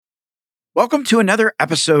Welcome to another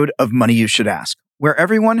episode of Money You Should Ask, where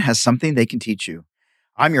everyone has something they can teach you.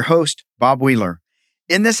 I'm your host, Bob Wheeler.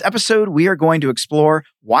 In this episode, we are going to explore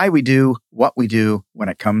why we do what we do when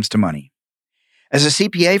it comes to money. As a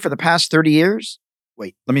CPA for the past 30 years,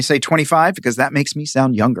 let me say 25 because that makes me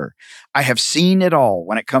sound younger. I have seen it all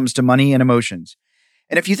when it comes to money and emotions.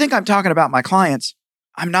 And if you think I'm talking about my clients,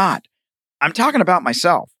 I'm not. I'm talking about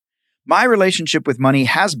myself. My relationship with money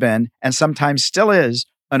has been, and sometimes still is,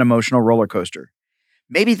 an emotional roller coaster.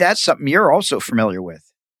 Maybe that's something you're also familiar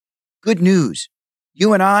with. Good news.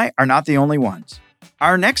 You and I are not the only ones.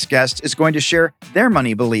 Our next guest is going to share their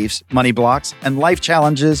money beliefs, money blocks, and life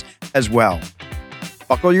challenges as well.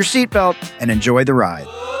 Buckle your seatbelt and enjoy the ride.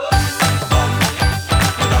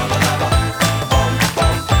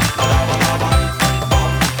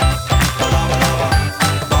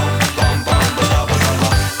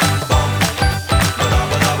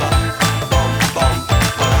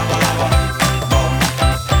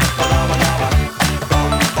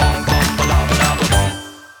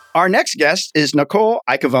 Our next guest is Nicole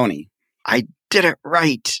Iacovoni. I did it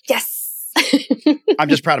right. Yes. I'm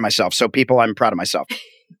just proud of myself. So people, I'm proud of myself.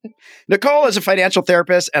 Nicole is a financial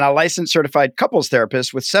therapist and a licensed certified couples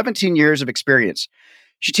therapist with 17 years of experience.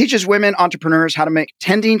 She teaches women entrepreneurs how to make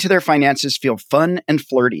tending to their finances feel fun and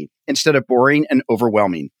flirty instead of boring and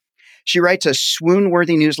overwhelming. She writes a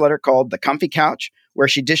swoon-worthy newsletter called The Comfy Couch, where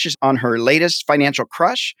she dishes on her latest financial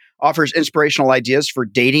crush, offers inspirational ideas for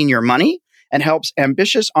dating your money, and helps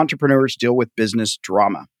ambitious entrepreneurs deal with business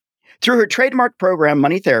drama. Through her trademark program,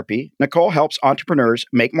 Money Therapy, Nicole helps entrepreneurs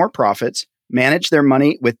make more profits, manage their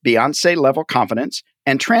money with Beyoncé-level confidence,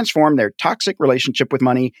 and transform their toxic relationship with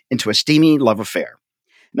money into a steamy love affair.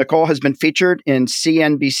 Nicole has been featured in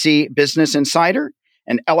CNBC Business Insider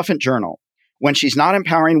and Elephant Journal. When she's not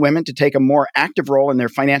empowering women to take a more active role in their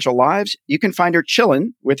financial lives, you can find her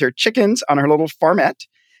chilling with her chickens on her little farmette,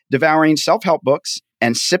 devouring self-help books,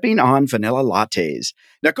 and sipping on vanilla lattes.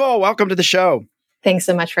 Nicole, welcome to the show. Thanks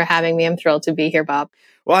so much for having me. I'm thrilled to be here, Bob.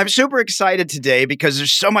 Well, I'm super excited today because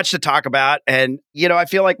there's so much to talk about. And, I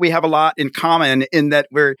feel like we have a lot in common in that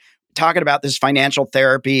we're talking about this financial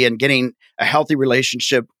therapy and getting a healthy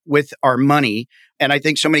relationship with our money. And I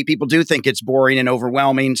think so many people do think it's boring and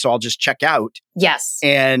overwhelming, so I'll just check out. Yes.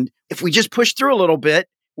 And if we just push through a little bit,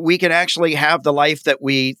 we can actually have the life that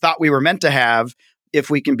we thought we were meant to have if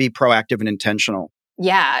we can be proactive and intentional.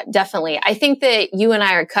 Yeah, definitely. I think that you and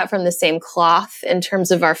I are cut from the same cloth in terms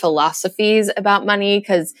of our philosophies about money,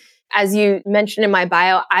 because as you mentioned in my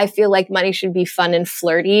bio, I feel like money should be fun and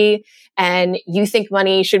flirty. And you think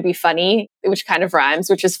money should be funny, which kind of rhymes,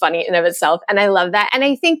 which is funny in of itself. And I love that. And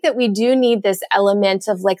I think that we do need this element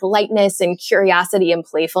of like lightness and curiosity and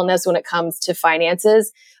playfulness when it comes to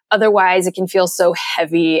finances. Otherwise, it can feel so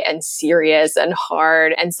heavy and serious and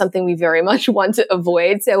hard and something we very much want to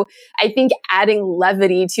avoid. So I think adding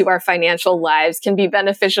levity to our financial lives can be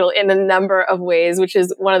beneficial in a number of ways, which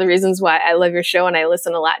is one of the reasons why I love your show and I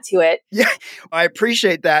listen a lot to it. Yeah, I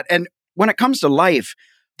appreciate that. And when it comes to life,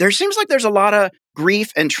 there seems like there's a lot of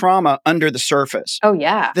grief and trauma under the surface. Oh,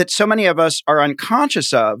 yeah. That so many of us are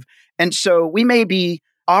unconscious of. And so we may be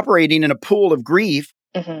operating in a pool of grief.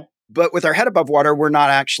 Mm-hmm. But with our head above water, we're not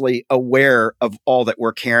actually aware of all that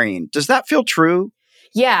we're carrying. Does that feel true?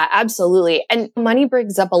 Yeah, absolutely. And money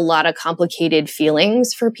brings up a lot of complicated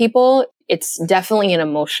feelings for people. It's definitely an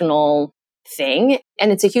emotional thing.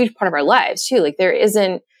 And it's a huge part of our lives too. Like there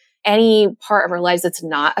isn't any part of our lives that's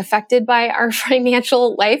not affected by our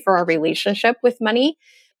financial life or our relationship with money.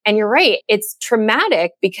 And you're right. It's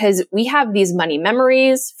traumatic because we have these money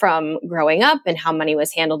memories from growing up and how money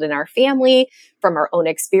was handled in our family, from our own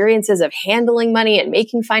experiences of handling money and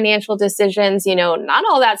making financial decisions. Not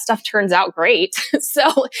all that stuff turns out great.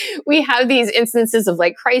 So we have these instances of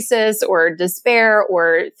like crisis or despair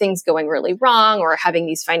or things going really wrong or having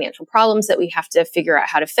these financial problems that we have to figure out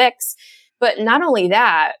how to fix. But not only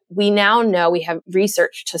that, we now know we have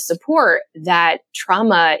research to support that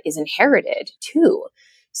trauma is inherited too.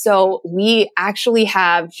 So we actually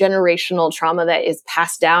have generational trauma that is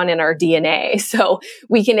passed down in our DNA. So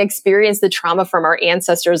we can experience the trauma from our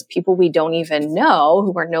ancestors, people we don't even know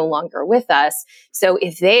who are no longer with us. So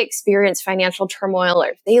if they experience financial turmoil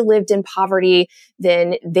or if they lived in poverty,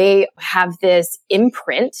 then they have this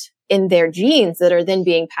imprint in their genes that are then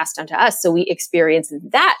being passed on to us. So we experience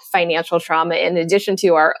that financial trauma in addition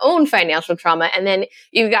to our own financial trauma. And then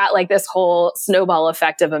you've got like this whole snowball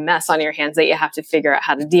effect of a mess on your hands that you have to figure out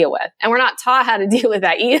how to deal with. And we're not taught how to deal with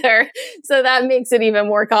that either. So that makes it even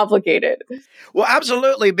more complicated. Well,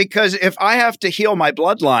 absolutely. Because if I have to heal my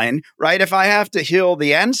bloodline, right? If I have to heal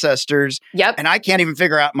the ancestors, Yep. and I can't even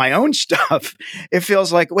figure out my own stuff, it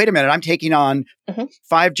feels like, wait a minute, I'm taking on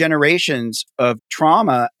 5 generations of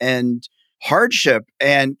trauma and hardship.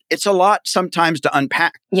 And it's a lot sometimes to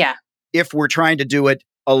unpack. Yeah. If we're trying to do it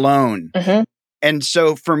alone. And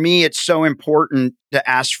so for me, it's so important to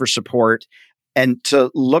ask for support and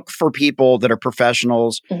to look for people that are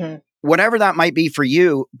professionals, whatever that might be for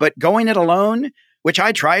you. But going it alone, which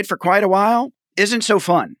I tried for quite a while, isn't so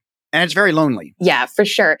fun. And it's very lonely. Yeah, for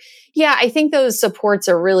sure. Yeah, I think those supports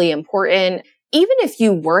are really important. Even if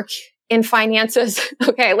you work in finances,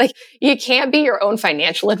 okay, like you can't be your own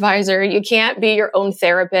financial advisor. You can't be your own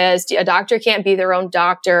therapist. A doctor can't be their own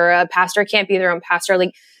doctor. A pastor can't be their own pastor.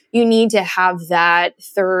 Like you need to have that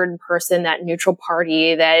third person, that neutral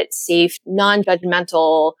party, that safe,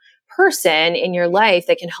 non-judgmental person in your life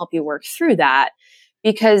that can help you work through that.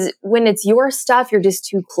 Because when it's your stuff, you're just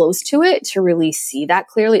too close to it to really see that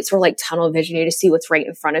clearly. It's sort of like tunnel vision. You just see what's right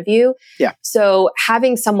in front of you. Yeah. So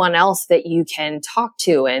having someone else that you can talk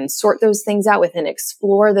to and sort those things out with and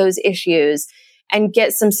explore those issues and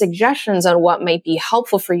get some suggestions on what might be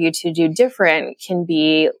helpful for you to do different can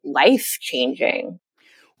be life-changing.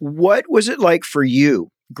 What was it like for you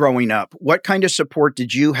growing up? What kind of support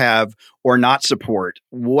did you have or not support?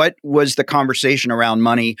 What was the conversation around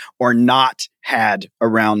money or not had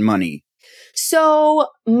around money? So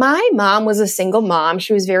my mom was a single mom.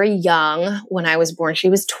 She was very young when I was born. She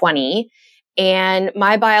was 20. And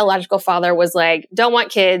my biological father was like, don't want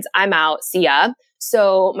kids. I'm out. See ya.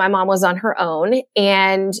 So my mom was on her own.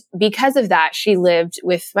 And because of that, she lived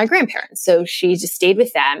with my grandparents. So she just stayed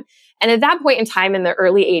with them. And at that point in time in the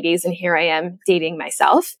early 80s, and here I am dating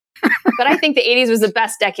myself, but I think the 80s was the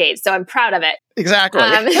best decade. So I'm proud of it. Exactly.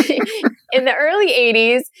 In the early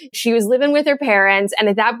 80s, she was living with her parents. And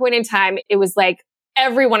at that point in time, it was like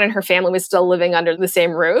everyone in her family was still living under the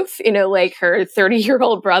same roof. You know, like her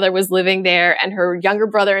 30-year-old brother was living there and her younger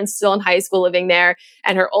brother and still in high school living there.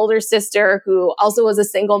 And her older sister, who also was a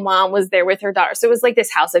single mom, was there with her daughter. So it was like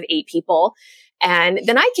this house of 8 people. And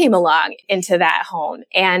then I came along into that home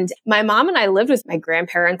and my mom and I lived with my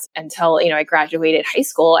grandparents until, I graduated high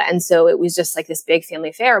school. And so it was just like this big family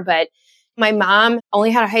affair. But my mom only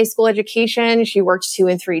had a high school education. She worked 2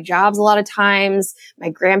 and 3 jobs a lot of times. My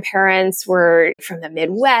grandparents were from the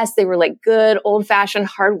Midwest. They were like good, old fashioned,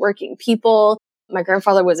 hardworking people. My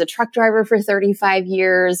grandfather was a truck driver for 35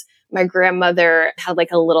 years. My grandmother had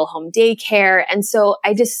like a little home daycare. And so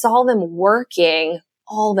I just saw them working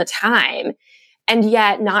all the time. And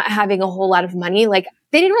yet not having a whole lot of money. Like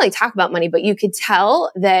they didn't really talk about money, but you could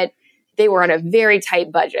tell that they were on a very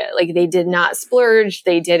tight budget. Like they did not splurge.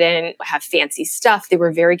 They didn't have fancy stuff. They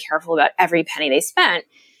were very careful about every penny they spent.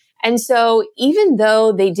 And so even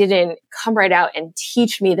though they didn't come right out and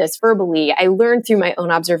teach me this verbally, I learned through my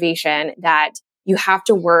own observation that you have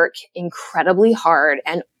to work incredibly hard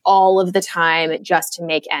and all of the time just to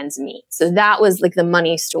make ends meet. So that was like the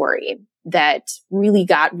money story that really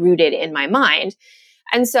got rooted in my mind.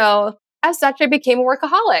 And so as such, I became a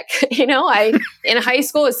workaholic. In high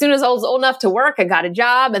school, as soon as I was old enough to work, I got a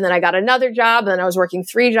job and then I got another job. And then I was working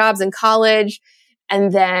 3 jobs in college.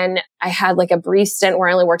 And then I had like a brief stint where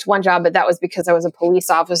I only worked 1 job, but that was because I was a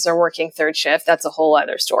police officer working 3rd shift. That's a whole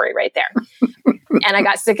other story right there. And I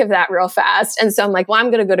got sick of that real fast. And so I'm like, well,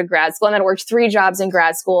 I'm going to go to grad school. And then I worked 3 jobs in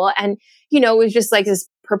grad school. And, it was just like this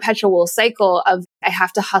perpetual cycle of I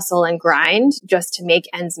have to hustle and grind just to make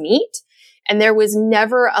ends meet. And there was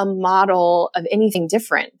never a model of anything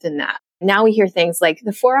different than that. Now we hear things like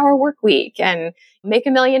the 4-hour work week and make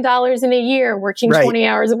 $1 million in a year working 20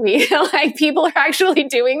 hours a week. Like people are actually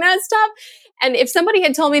doing that stuff. And if somebody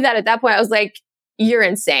had told me that at that point, I was like, you're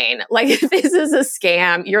insane. Like this is a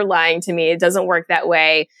scam. You're lying to me. It doesn't work that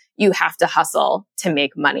way. You have to hustle to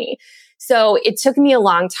make money. So it took me a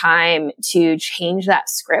long time to change that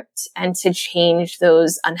script and to change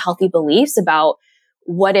those unhealthy beliefs about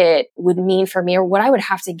what it would mean for me or what I would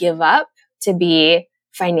have to give up to be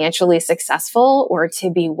financially successful or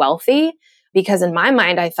to be wealthy. Because in my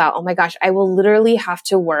mind, I thought, oh my gosh, I will literally have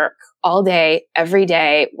to work all day, every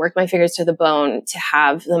day, work my fingers to the bone to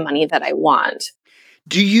have the money that I want.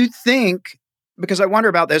 Do you think, because I wonder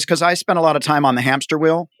about this, because I spent a lot of time on the hamster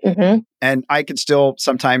wheel and I could still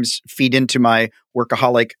sometimes feed into my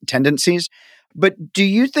workaholic tendencies. But do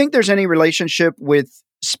you think there's any relationship with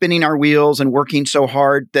spinning our wheels and working so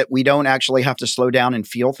hard that we don't actually have to slow down and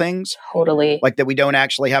feel things. Totally. Like that we don't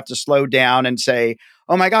actually have to slow down and say,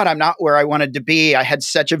 oh my God, I'm not where I wanted to be. I had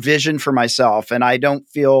such a vision for myself and I don't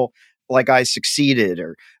feel like I succeeded.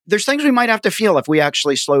 Or there's things we might have to feel if we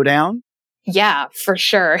actually slow down. Yeah, for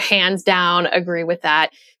sure. Hands down, agree with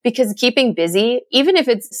that. Because keeping busy, even if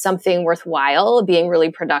it's something worthwhile, being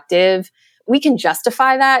really productive, we can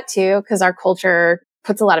justify that too, because our culture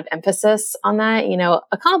puts a lot of emphasis on that,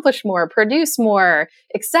 accomplish more, produce more,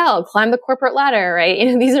 excel, climb the corporate ladder,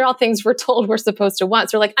 right? These are all things we're told we're supposed to want.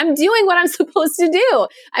 So we're like, I'm doing what I'm supposed to do.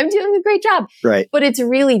 I'm doing a great job. Right. But it's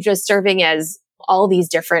really just serving as all these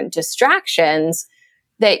different distractions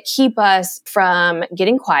that keep us from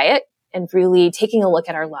getting quiet and really taking a look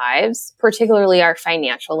at our lives, particularly our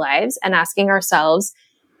financial lives, and asking ourselves,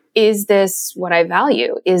 is this what I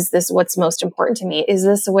value? Is this what's most important to me? Is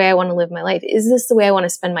this the way I want to live my life? Is this the way I want to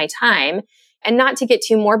spend my time? And not to get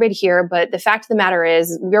too morbid here, but the fact of the matter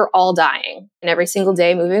is we're all dying. And every single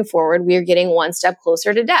day moving forward, we are getting one step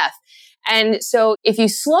closer to death. And so if you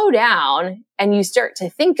slow down and you start to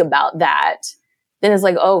think about that, then it's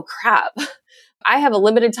like, oh crap, I have a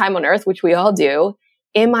limited time on earth, which we all do.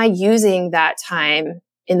 Am I using that time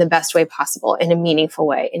in the best way possible, in a meaningful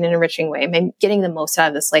way, in an enriching way? Am I getting the most out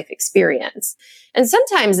of this life experience? And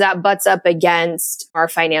sometimes that butts up against our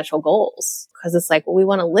financial goals because it's like, well, we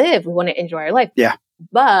want to live, we want to enjoy our life. Yeah.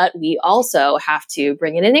 But we also have to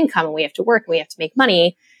bring in an income and we have to work and we have to make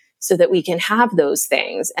money so that we can have those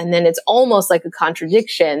things. And then it's almost like a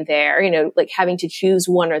contradiction there, like having to choose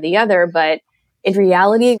one or the other. But in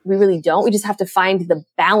reality, we really don't. We just have to find the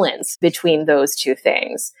balance between those two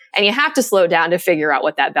things. And you have to slow down to figure out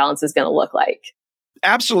what that balance is going to look like.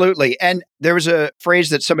 Absolutely. And there was a phrase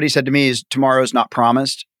that somebody said to me is tomorrow's not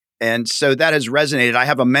promised. And so that has resonated. I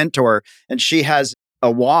have a mentor and she has a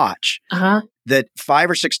watch that 5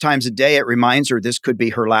 or 6 times a day, it reminds her this could be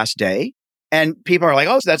her last day. And people are like,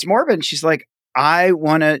 oh, that's morbid. And she's like, I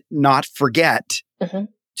want to not forget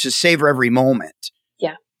to savor every moment.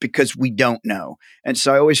 Yeah. Because we don't know. And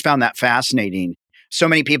so I always found that fascinating. So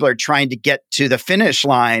many people are trying to get to the finish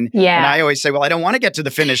line. Yeah. And I always say, well, I don't want to get to the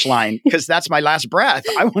finish line because that's my last breath.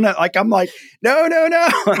 I want to, I'm like, no.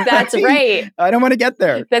 That's right. I don't want to get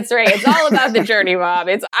there. That's right. It's all about the journey, Bob.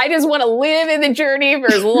 I just want to live in the journey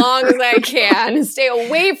for as long as I can and stay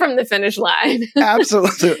away from the finish line.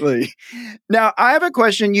 Absolutely. Now, I have a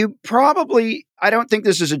question. I don't think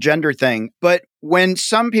this is a gender thing, but when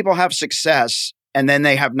some people have success, and then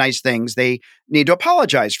they have nice things, they need to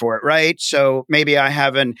apologize for it, right? So maybe I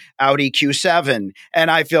have an Audi Q7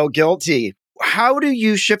 and I feel guilty. How do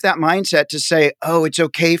you shift that mindset to say, oh, it's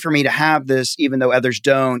okay for me to have this, even though others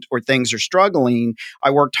don't, or things are struggling?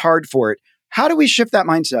 I worked hard for it. How do we shift that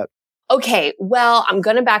mindset? Okay, well, I'm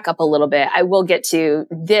going to back up a little bit. I will get to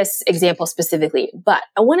this example specifically, but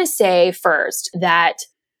I want to say first that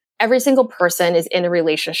every single person is in a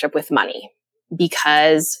relationship with money.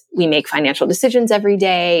 Because we make financial decisions every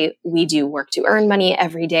day. We do work to earn money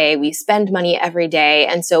every day. We spend money every day.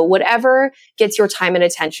 And so whatever gets your time and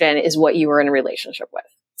attention is what you are in a relationship with.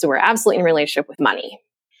 So we're absolutely in a relationship with money.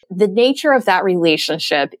 The nature of that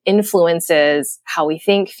relationship influences how we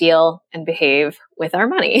think, feel, and behave with our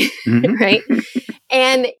money, right?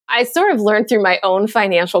 And I sort of learned through my own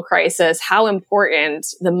financial crisis how important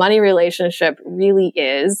the money relationship really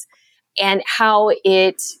is and how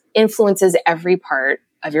it influences every part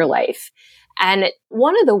of your life. And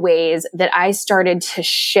one of the ways that I started to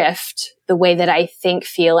shift the way that I think,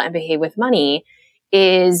 feel, and behave with money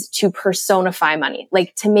is to personify money,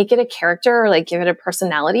 like to make it a character or like give it a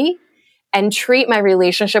personality and treat my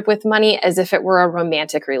relationship with money as if it were a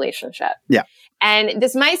romantic relationship. Yeah. And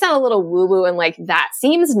this might sound a little woo-woo and like that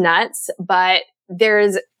seems nuts, but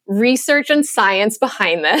there's research and science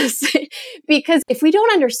behind this because if we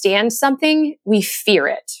don't understand something, we fear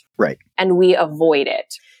it. Right. And we avoid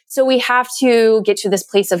it. So we have to get to this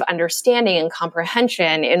place of understanding and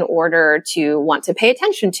comprehension in order to want to pay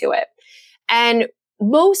attention to it. And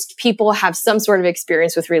most people have some sort of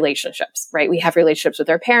experience with relationships, right? We have relationships with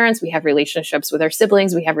our parents. We have relationships with our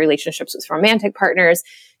siblings. We have relationships with romantic partners.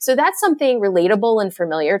 So that's something relatable and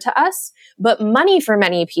familiar to us. But money for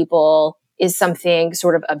many people is something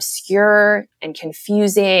sort of obscure and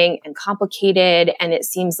confusing and complicated. And it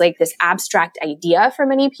seems like this abstract idea for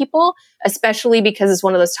many people, especially because it's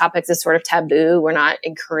one of those topics that's sort of taboo. We're not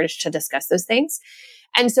encouraged to discuss those things.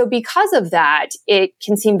 And so because of that, it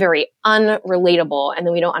can seem very unrelatable. And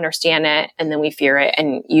then we don't understand it. And then we fear it.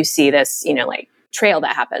 And you see this, like trail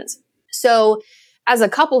that happens. So as a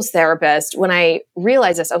couples therapist, when I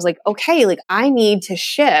realized this, I was like, okay, like I need to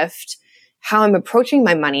shift how I'm approaching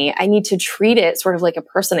my money, I need to treat it sort of like a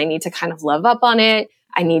person. I need to kind of love up on it.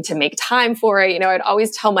 I need to make time for it. I'd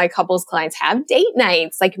always tell my couples clients, have date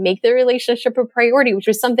nights, like make the relationship a priority, which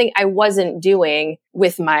was something I wasn't doing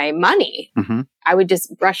with my money. Mm-hmm. I would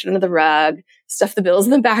just brush it under the rug, stuff the bills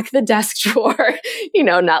in the back of the desk drawer,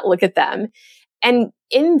 not look at them. And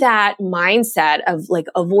in that mindset of like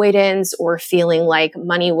avoidance or feeling like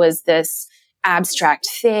money was this abstract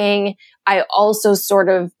thing, I also sort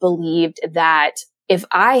of believed that if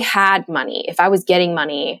I had money, if I was getting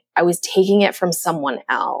money, I was taking it from someone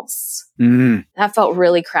else. Mm. That felt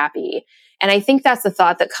really crappy. And I think that's the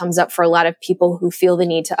thought that comes up for a lot of people who feel the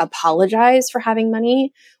need to apologize for having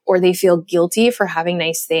money, or they feel guilty for having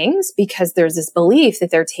nice things because there's this belief that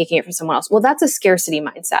they're taking it from someone else. Well, that's a scarcity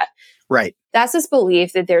mindset. Right. That's this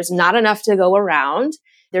belief that there's not enough to go around.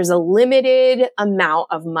 There's a limited amount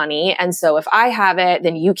of money. And so if I have it,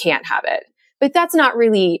 then you can't have it. But that's not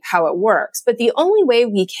really how it works. But the only way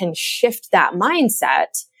we can shift that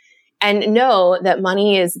mindset and know that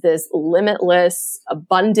money is this limitless,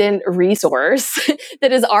 abundant resource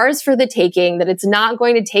that is ours for the taking, that it's not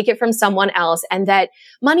going to take it from someone else, and that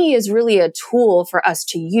money is really a tool for us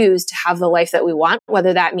to use to have the life that we want,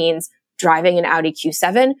 whether that means driving an Audi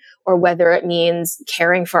Q7, or whether it means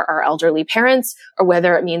caring for our elderly parents, or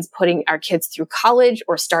whether it means putting our kids through college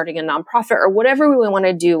or starting a nonprofit, or whatever we want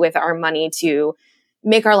to do with our money to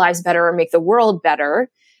make our lives better or make the world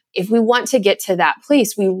better. If we want to get to that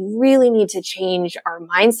place, we really need to change our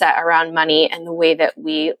mindset around money and the way that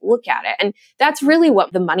we look at it. And that's really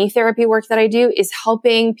what the money therapy work that I do is,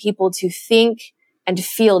 helping people to think and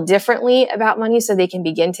feel differently about money so they can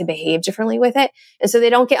begin to behave differently with it. And so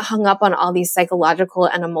they don't get hung up on all these psychological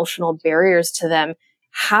and emotional barriers to them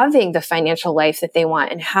having the financial life that they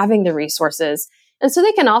want and having the resources. And so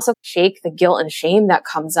they can also shake the guilt and shame that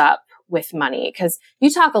comes up with money. Because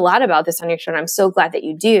you talk a lot about this on your show, and I'm so glad that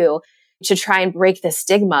you do, to try and break the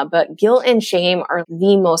stigma. But guilt and shame are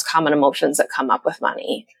the most common emotions that come up with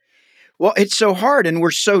money. Well, it's so hard, and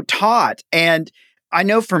we're so taught. And I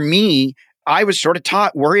know for me, I was sort of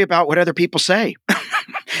taught, worry about what other people say.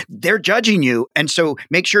 They're judging you. And so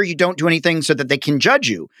make sure you don't do anything so that they can judge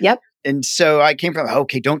you. Yep. And so I came from,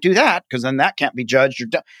 okay, don't do that, because then that can't be judged. You're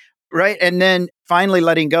right. And then finally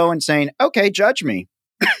letting go and saying, okay, judge me.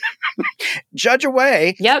 Judge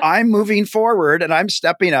away. Yep. I'm moving forward and I'm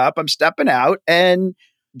stepping up. I'm stepping out, and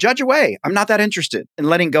judge away. I'm not that interested in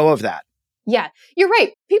letting go of that. Yeah, you're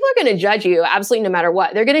right. People are going to judge you absolutely no matter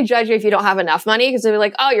what. They're going to judge you if you don't have enough money because they'll be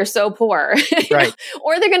like, oh, you're so poor. Right.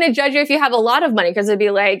 Or they're going to judge you if you have a lot of money because they'll be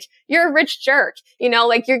like, you're a rich jerk.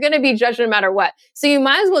 Like you're going to be judged no matter what. So you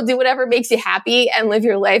might as well do whatever makes you happy and live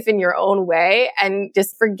your life in your own way and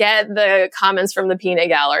just forget the comments from the peanut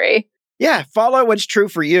gallery. Yeah, follow what's true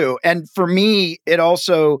for you. And for me, it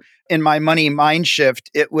also, in my money mind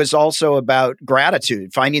shift, it was also about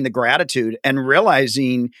gratitude, finding the gratitude and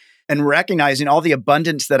realizing and recognizing all the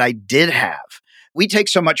abundance that I did have. We take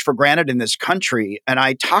so much for granted in this country, and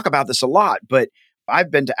I talk about this a lot, but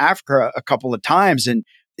I've been to Africa a couple of times and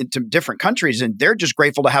into different countries, and they're just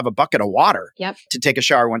grateful to have a bucket of water to take a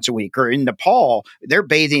shower once a week. Or in Nepal, they're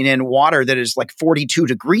bathing in water that is like 42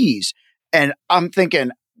 degrees. And I'm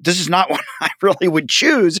thinking, this is not what I really would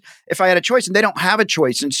choose if I had a choice, and they don't have a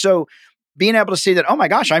choice. And so being able to see that, oh my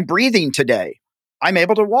gosh, I'm breathing today. I'm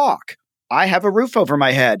able to walk. I have a roof over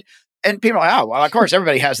my head. And people are like, oh, well, of course,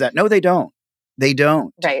 everybody has that. No, they don't. They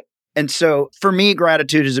don't. Right. And so for me,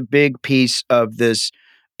 gratitude is a big piece of this.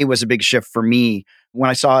 It was a big shift for me when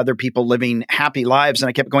I saw other people living happy lives, and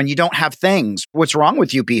I kept going, you don't have things. What's wrong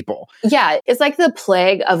with you people? Yeah. It's like the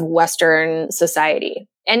plague of Western society.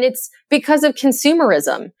 And it's because of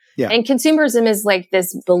consumerism. Yeah. And consumerism is like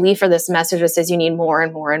this belief or this message that says you need more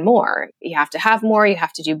and more and more. You have to have more. You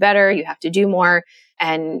have to do better. You have to do more.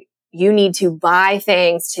 And you need to buy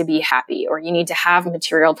things to be happy, or you need to have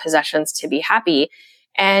material possessions to be happy.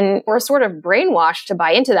 And we're sort of brainwashed to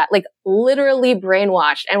buy into that, like literally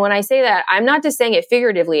brainwashed. And when I say that, I'm not just saying it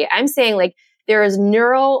figuratively. I'm saying like there is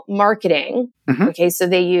neural marketing. Mm-hmm. Okay. So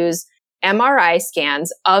they use MRI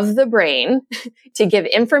scans of the brain to give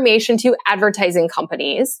information to advertising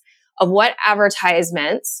companies of what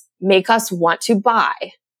advertisements make us want to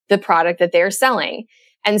buy the product that they're selling.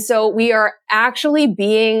 And so we are actually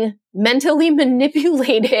being mentally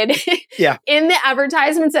manipulated in the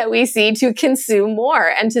advertisements that we see to consume more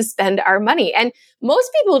and to spend our money. And most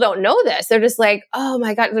people don't know this. They're just like, oh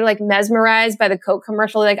my God, they're like mesmerized by the Coke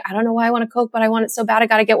commercial. They're like, I don't know why I want a Coke, but I want it so bad. I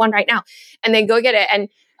got to get one right now. And they go get it. And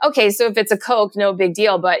okay, so if it's a Coke, no big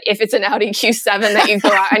deal. But if it's an Audi Q7 that you go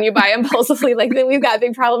out and you buy impulsively, like then we've got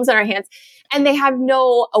big problems on our hands. And they have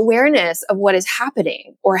no awareness of what is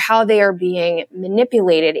happening or how they are being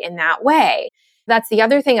manipulated in that way. That's the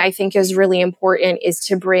other thing I think is really important, is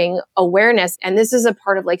to bring awareness. And this is a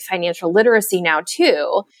part of like financial literacy now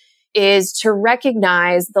too, is to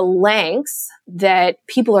recognize the lengths that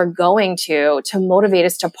people are going to motivate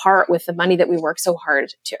us to part with the money that we work so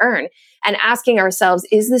hard to earn, and asking ourselves,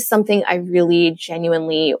 is this something I really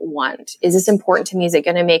genuinely want? Is this important to me? Is it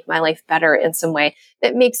going to make my life better in some way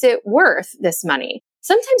that makes it worth this money?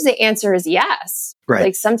 Sometimes the answer is yes. Right.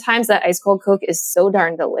 Like sometimes that ice cold Coke is so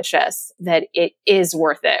darn delicious that it is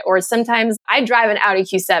worth it. Or sometimes I drive an Audi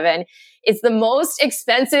Q7. It's the most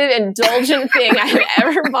expensive, indulgent thing I have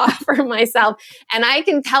ever bought for myself. And I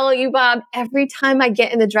can tell you, Bob, every time I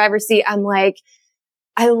get in the driver's seat, I'm like,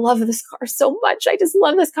 I love this car so much. I just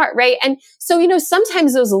love this car, right? And so,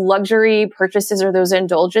 sometimes those luxury purchases or those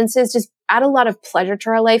indulgences just add a lot of pleasure to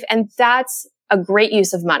our life. And that's a great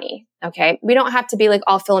use of money. Okay. We don't have to be like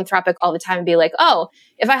all philanthropic all the time and be like, oh,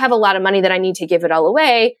 if I have a lot of money that I need to give it all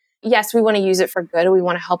away. Yes, we want to use it for good. We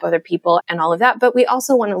want to help other people and all of that, but we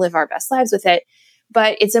also want to live our best lives with it.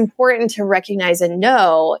 But it's important to recognize and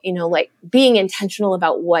know, like being intentional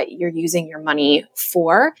about what you're using your money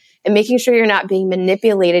for and making sure you're not being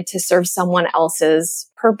manipulated to serve someone else's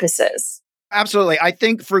purposes. Absolutely. I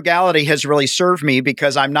think frugality has really served me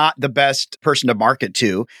because I'm not the best person to market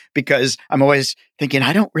to, because I'm always thinking,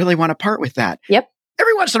 I don't really want to part with that. Yep.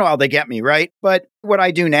 Every once in a while they get me, right? But what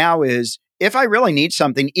I do now is if I really need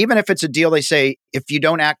something, even if it's a deal, they say, if you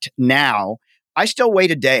don't act now, I still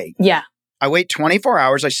wait a day. Yeah. I wait 24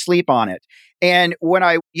 hours. I sleep on it. And what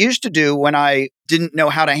I used to do when I didn't know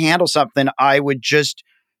how to handle something, I would just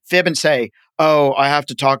fib and say, oh, I have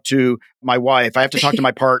to talk to my wife. I have to talk to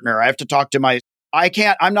my partner. I have to talk to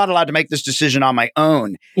I'm not allowed to make this decision on my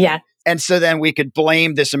own. Yeah. And so then we could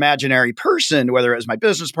blame this imaginary person, whether it was my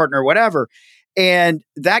business partner or whatever. And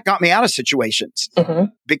that got me out of situations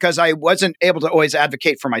because I wasn't able to always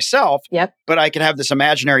advocate for myself, but I could have this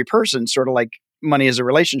imaginary person, sort of like money is a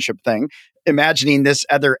relationship thing, imagining this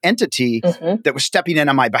other entity that was stepping in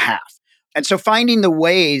on my behalf. And so finding the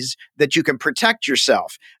ways that you can protect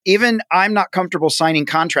yourself. Even I'm not comfortable signing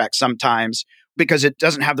contracts sometimes because it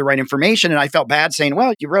doesn't have the right information. And I felt bad saying,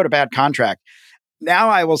 well, you wrote a bad contract. Now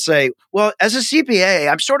I will say, well, as a CPA,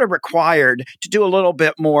 I'm sort of required to do a little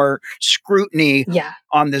bit more scrutiny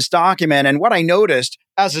on this document. And what I noticed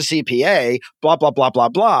as a CPA, blah, blah, blah, blah,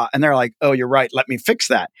 blah. And they're like, oh, you're right. Let me fix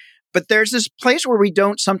that. But there's this place where we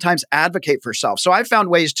don't sometimes advocate for self. So I've found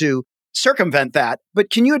ways to circumvent that. But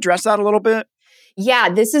can you address that a little bit? Yeah,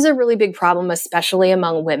 this is a really big problem, especially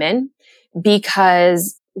among women,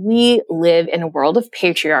 because we live in a world of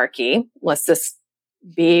patriarchy. Let's just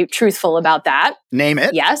be truthful about that. Name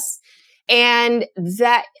it. Yes. And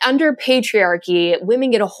that under patriarchy,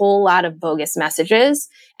 women get a whole lot of bogus messages.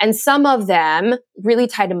 And some of them really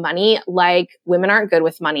tied to money, like women aren't good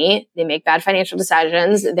with money. They make bad financial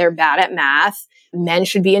decisions. They're bad at math. Men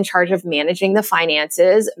should be in charge of managing the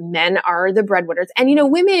finances. Men are the breadwinners. And,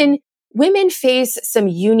 women face some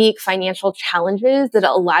unique financial challenges that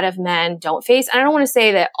a lot of men don't face. And I don't want to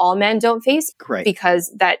say that all men don't face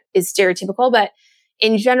because that is stereotypical, but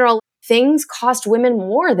in general, things cost women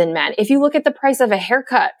more than men. If you look at the price of a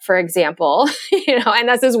haircut, for example, and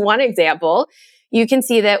that's just one example, you can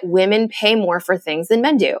see that women pay more for things than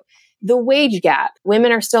men do. The wage gap,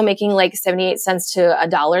 women are still making like 78 cents to a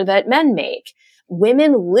dollar that men make.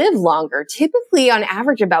 Women live longer, typically on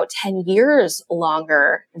average about 10 years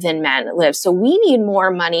longer than men live. So we need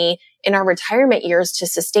more money in our retirement years to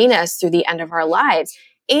sustain us through the end of our lives.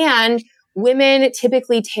 And women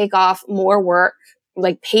typically take off more work,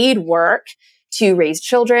 like paid work, to raise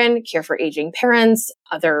children, care for aging parents,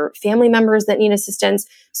 other family members that need assistance.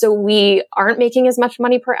 So we aren't making as much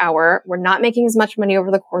money per hour. We're not making as much money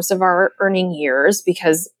over the course of our earning years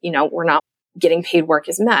because, we're not getting paid work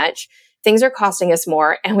as much. Things are costing us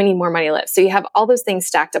more and we need more money to live. So you have all those things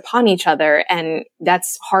stacked upon each other, and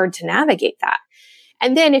that's hard to navigate that.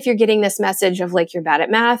 And then if you're getting this message of like, you're bad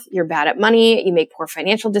at math, you're bad at money, you make poor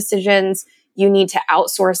financial decisions, you need to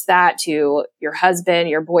outsource that to your husband,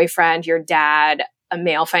 your boyfriend, your dad, a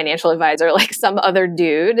male financial advisor, like some other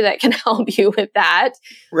dude that can help you with that.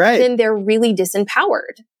 Right. Then they're really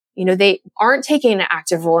disempowered. They aren't taking an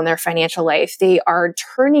active role in their financial life. They are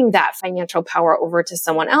turning that financial power over to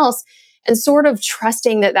someone else and sort of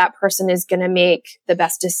trusting that that person is going to make the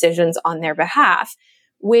best decisions on their behalf,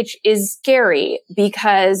 which is scary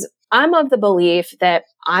because I'm of the belief that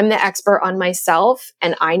I'm the expert on myself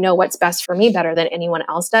and I know what's best for me better than anyone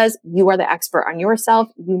else does. You are the expert on yourself.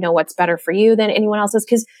 You know what's better for you than anyone else does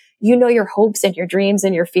because you know your hopes and your dreams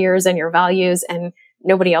and your fears and your values, and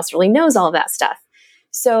nobody else really knows all of that stuff.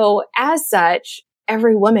 So as such,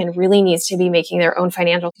 every woman really needs to be making their own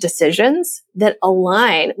financial decisions that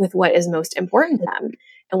align with what is most important to them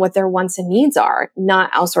and what their wants and needs are,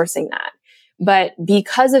 not outsourcing that. But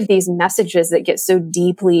because of these messages that get so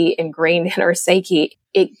deeply ingrained in our psyche,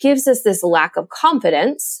 it gives us this lack of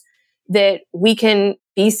confidence that we can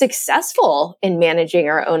be successful in managing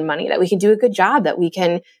our own money, that we can do a good job, that we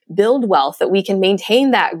can build wealth, that we can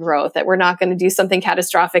maintain that growth, that we're not going to do something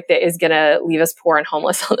catastrophic that is going to leave us poor and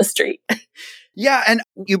homeless on the street. Yeah. And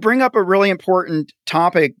you bring up a really important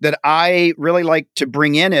topic that I really like to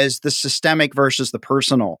bring in is the systemic versus the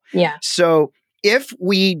personal. Yeah. So if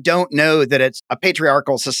we don't know that it's a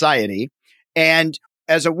patriarchal society, and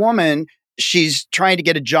as a woman, she's trying to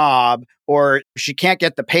get a job or she can't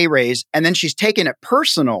get the pay raise, and then she's taking it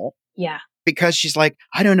personal. Yeah. Because she's like,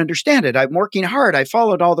 I don't understand it. I'm working hard. I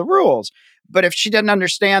followed all the rules. But if she didn't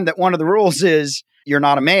understand that one of the rules is you're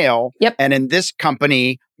not a male, Yep. and in this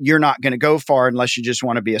company, you're not going to go far unless you just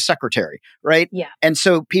want to be a secretary, right? Yeah. And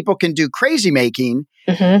so people can do crazy making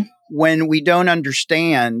when we don't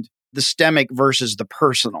understand the systemic versus the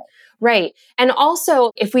personal. Right. And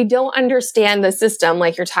also, if we don't understand the system,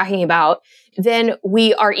 like you're talking about, then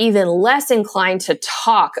we are even less inclined to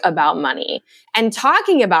talk about money. And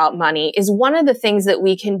talking about money is one of the things that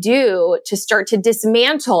we can do to start to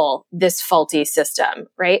dismantle this faulty system,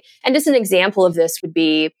 right? And just an example of this would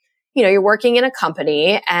be, you're working in a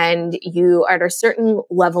company and you are at a certain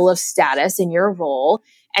level of status in your role,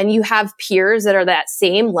 and you have peers that are that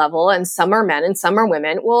same level, and some are men and some are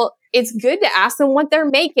women. Well, it's good to ask them what they're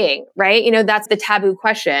making, right? That's the taboo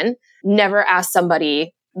question. Never ask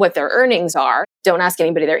somebody what their earnings are. Don't ask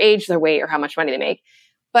anybody their age, their weight, or how much money they make.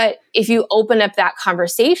 But if you open up that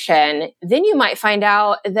conversation, then you might find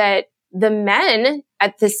out that the men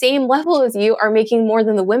at the same level as you are making more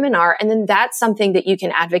than the women are. And then that's something that you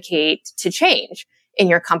can advocate to change in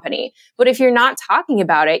your company. But if you're not talking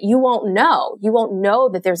about it, you won't know. You won't know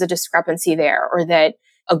that there's a discrepancy there, or that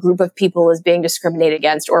a group of people is being discriminated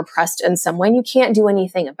against or oppressed in some way. And you can't do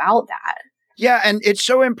anything about that. Yeah. And it's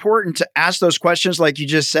so important to ask those questions. Like you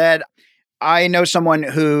just said, I know someone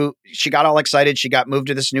who she got all excited. She got moved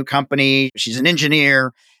to this new company. She's an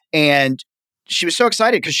engineer, and she was so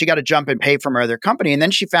excited because she got a jump in pay from her other company. And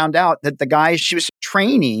then she found out that the guys she was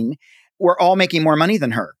training were all making more money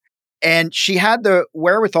than her. And she had the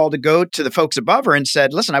wherewithal to go to the folks above her and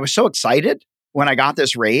said, listen, I was so excited when I got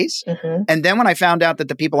this raise. And then when I found out that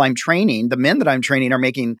the people I'm training, the men that I'm training, are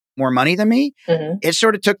making more money than me, it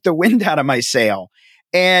sort of took the wind out of my sail.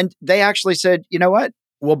 And they actually said, you know what?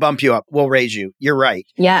 We'll bump you up. We'll raise you. You're right.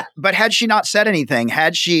 Yeah. But had she not said anything,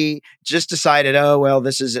 had she just decided, oh, well,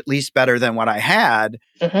 this is at least better than what I had,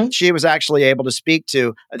 she was actually able to speak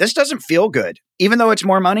to, this doesn't feel good. Even though it's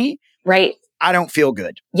more money, right? I don't feel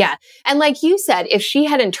good. Yeah. And like you said, if she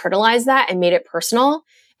had internalized that and made it personal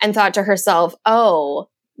and thought to herself, oh,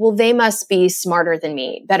 well, they must be smarter than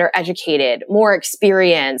me, better educated, more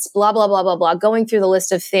experienced, blah, blah, blah, blah, blah, going through the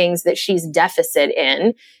list of things that she's deficit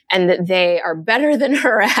in and that they are better than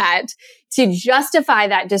her at, to justify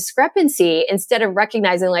that discrepancy instead of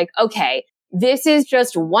recognizing like, okay, this is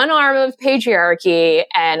just one arm of patriarchy,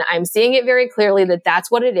 and I'm seeing it very clearly that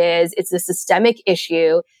that's what it is. It's a systemic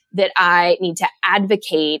issue that I need to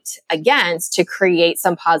advocate against to create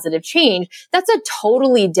some positive change. That's a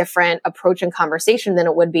totally different approach and conversation than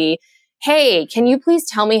it would be, hey, can you please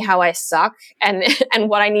tell me how I suck and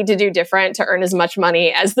what I need to do different to earn as much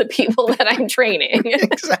money as the people that I'm training?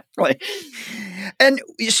 Exactly. And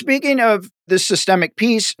speaking of the systemic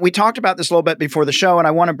piece, we talked about this a little bit before the show, and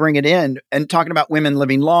I want to bring it in, and talking about women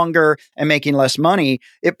living longer and making less money.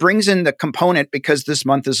 It brings in the component because this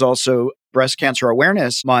month is also Breast Cancer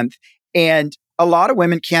Awareness Month. And a lot of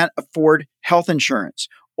women can't afford health insurance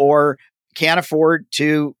or can't afford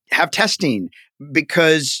to have testing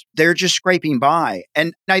because they're just scraping by.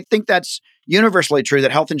 And I think that's universally true,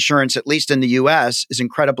 that health insurance, at least in the US, is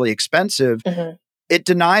incredibly expensive. It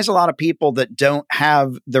denies a lot of people that don't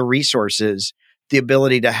have the resources, the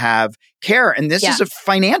ability to have care. And this is a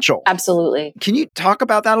financial. Absolutely. Can you talk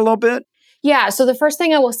about that a little bit? Yeah. So the first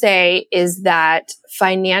thing I will say is that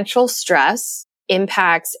financial stress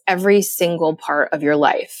impacts every single part of your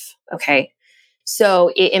life. Okay.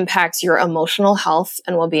 So it impacts your emotional health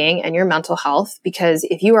and well-being and your mental health, because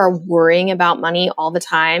if you are worrying about money all the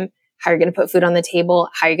time, how you're going to put food on the table,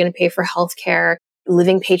 how you're going to pay for healthcare,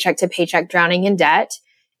 living paycheck to paycheck, drowning in debt,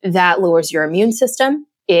 that lowers your immune system.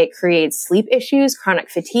 It creates sleep issues, chronic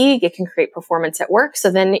fatigue. It can create performance at work. So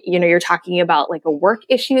then, you're talking about like a work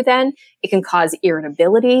issue then. It can cause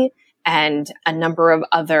irritability and a number of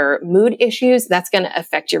other mood issues. That's going to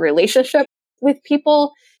affect your relationship with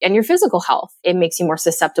people and your physical health. It makes you more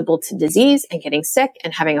susceptible to disease and getting sick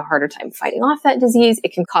and having a harder time fighting off that disease.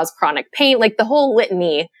 It can cause chronic pain, like the whole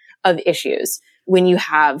litany of issues when you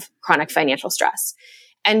have chronic financial stress.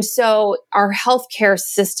 And so our healthcare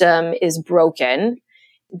system is broken.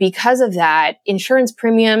 Because of that, insurance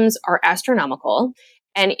premiums are astronomical.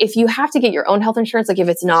 And if you have to get your own health insurance, like if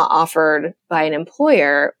it's not offered by an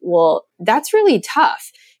employer, well, that's really tough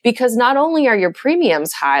because not only are your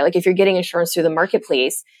premiums high, like if you're getting insurance through the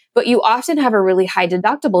marketplace, but you often have a really high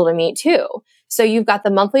deductible to meet too. So you've got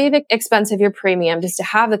the monthly expense of your premium just to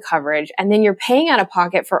have the coverage. And then you're paying out of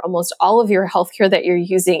pocket for almost all of your healthcare that you're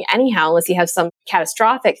using anyhow, unless you have some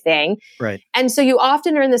catastrophic thing. Right. And so you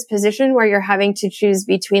often are in this position where you're having to choose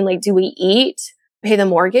between like, do we eat, pay the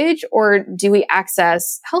mortgage, or do we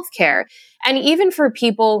access healthcare? And even for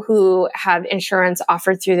people who have insurance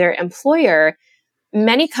offered through their employer,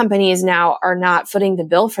 many companies now are not footing the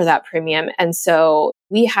bill for that premium. And so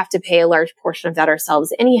we have to pay a large portion of that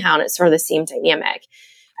ourselves anyhow. And it's sort of the same dynamic.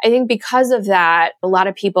 I think because of that, a lot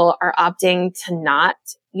of people are opting to not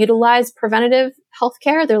utilize preventative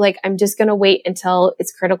healthcare. They're like, I'm just going to wait until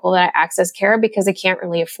it's critical that I access care because I can't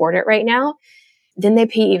really afford it right now. Then they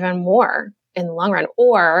pay even more in the long run,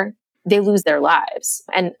 or they lose their lives.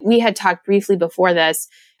 And we had talked briefly before this.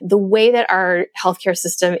 The way that our healthcare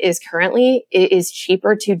system is currently, it is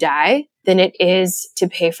cheaper to die than it is to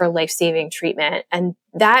pay for life-saving treatment. And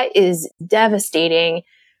that is devastating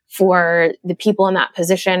for the people in that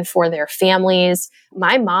position, for their families.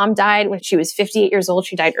 My mom died when she was 58 years old.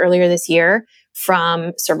 She died earlier this year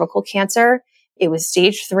from cervical cancer. It was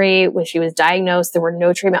stage 3 when she was diagnosed. There were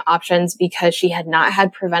no treatment options because she had not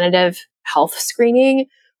had preventative health screening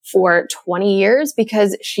for 20 years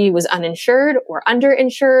because she was uninsured or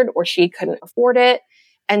underinsured or she couldn't afford it.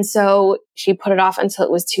 And so she put it off until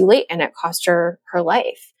it was too late and it cost her her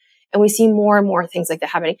life. And we see more and more things like that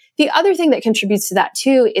happening. The other thing that contributes to that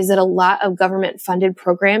too is that a lot of government funded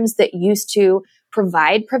programs that used to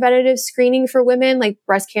provide preventative screening for women, like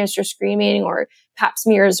breast cancer screening or pap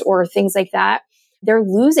smears or things like that, they're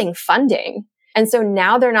losing funding. And so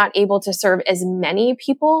now they're not able to serve as many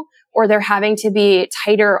people, or they're having to be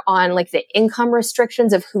tighter on like the income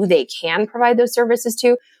restrictions of who they can provide those services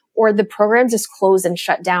to, or the program just closed and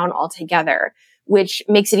shut down altogether, which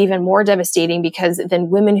makes it even more devastating because then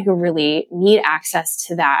women who really need access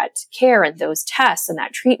to that care and those tests and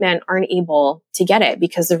that treatment aren't able to get it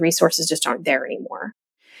because the resources just aren't there anymore.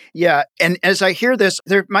 Yeah. And as I hear this,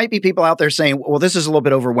 there might be people out there saying, well, this is a little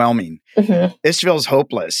bit overwhelming. Mm-hmm. This feels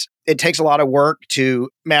hopeless. It takes a lot of work to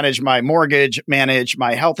manage my mortgage, manage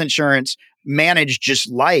my health insurance, manage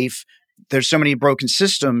just life. There's so many broken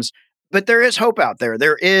systems, but there is hope out there.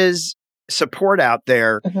 There is support out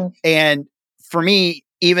there. Mm-hmm. And for me,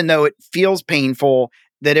 even though it feels painful,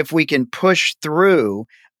 that if we can push through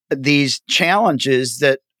these challenges,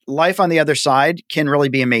 that life on the other side can really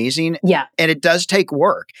be amazing. Yeah. And it does take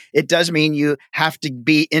work. It does mean you have to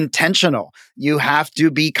be intentional. You have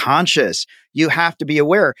to be conscious. You have to be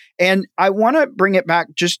aware. And I want to bring it back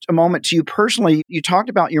just a moment to you personally. You talked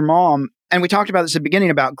about your mom, and we talked about this at the beginning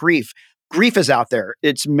about grief. Grief is out there.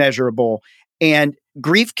 It's measurable. And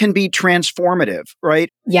grief can be transformative, right?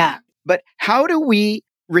 Yeah. But how do we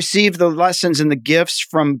receive the lessons and the gifts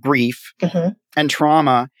from grief Mm-hmm. and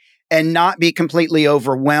trauma and not be completely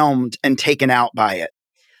overwhelmed and taken out by it?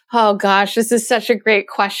 Oh gosh, this is such a great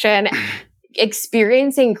question.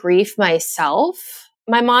 Experiencing grief myself.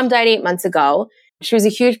 My mom died 8 months ago. She was a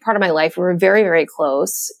huge part of my life. We were very, very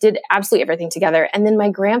close, did absolutely everything together. And then my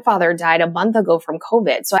grandfather died a month ago from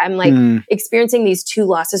COVID. So I'm like experiencing these two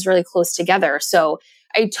losses really close together. So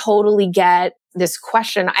I totally get this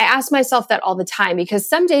question. I ask myself that all the time because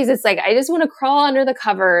some days it's like, I just want to crawl under the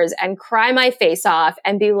covers and cry my face off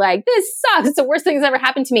and be like, this sucks. It's the worst thing that's ever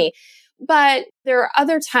happened to me. But there are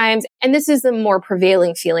other times, and this is the more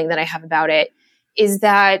prevailing feeling that I have about it, is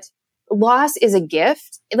that loss is a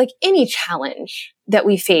gift. Like any challenge that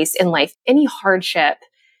we face in life, any hardship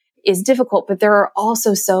is difficult, but there are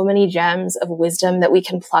also so many gems of wisdom that we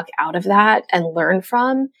can pluck out of that and learn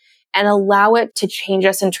from and allow it to change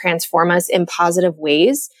us and transform us in positive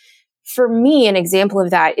ways. For me, an example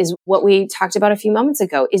of that is what we talked about a few moments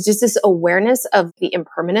ago, is just this awareness of the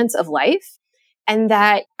impermanence of life and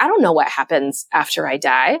that I don't know what happens after I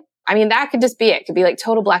die. I mean, that could just be it. It could be like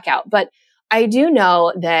total blackout. But I do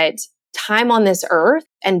know that time on this earth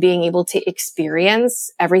and being able to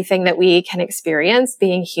experience everything that we can experience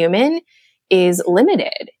being human is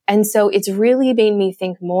limited. And so it's really made me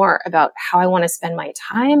think more about how I want to spend my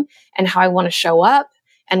time and how I want to show up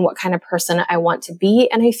and what kind of person I want to be.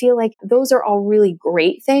 And I feel like those are all really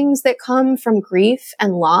great things that come from grief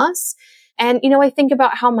and loss. And, I think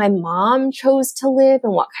about how my mom chose to live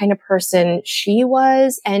and what kind of person she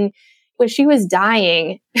was. And when she was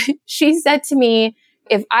dying, she said to me,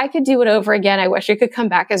 if I could do it over again, I wish I could come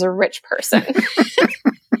back as a rich person.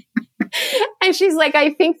 And she's like,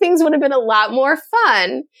 I think things would have been a lot more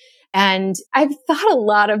fun. And I've thought a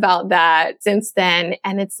lot about that since then.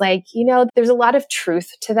 And it's like, there's a lot of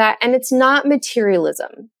truth to that. And it's not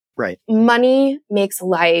materialism. Right. Money makes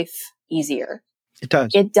life easier. It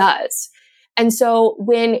does. It does. And so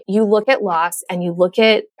when you look at loss and you look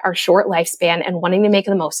at our short lifespan and wanting to make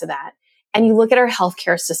the most of that, and you look at our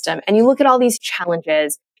healthcare system and you look at all these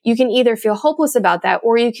challenges, you can either feel hopeless about that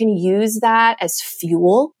or you can use that as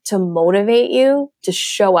fuel to motivate you to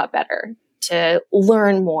show up better, to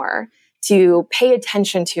learn more, to pay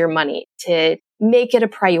attention to your money, to make it a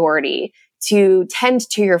priority, to tend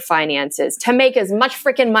to your finances, to make as much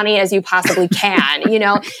freaking money as you possibly can,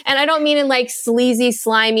 And I don't mean in like sleazy,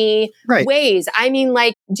 slimy ways. I mean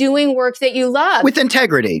like doing work that you love. With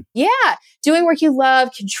integrity. Yeah. Doing work you love,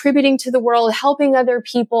 contributing to the world, helping other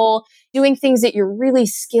people, doing things that you're really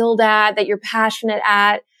skilled at, that you're passionate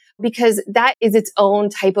at, because that is its own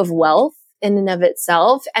type of wealth in and of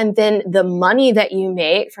itself. And then the money that you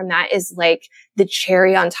make from that is like the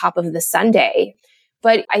cherry on top of the sundae.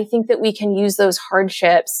 But I think that we can use those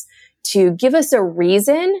hardships to give us a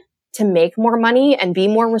reason to make more money and be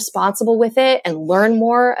more responsible with it and learn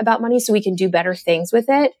more about money so we can do better things with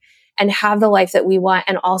it and have the life that we want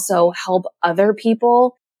and also help other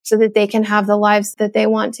people so that they can have the lives that they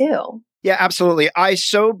want too. Yeah, absolutely. I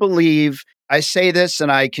so believe, I say this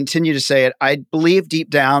and I continue to say it, I believe deep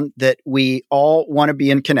down that we all want to be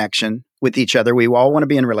in connection with each other. We all want to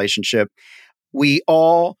be in relationship. We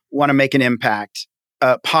all want to make an impact,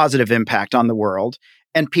 a positive impact on the world.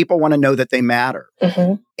 And people want to know that they matter.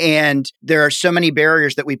 Mm-hmm. And there are so many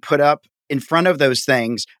barriers that we put up in front of those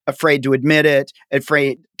things, afraid to admit it,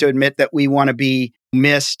 afraid to admit that we want to be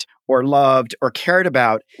missed or loved or cared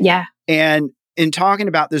about. Yeah. And in talking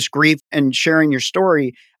about this grief and sharing your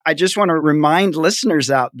story, I just want to remind listeners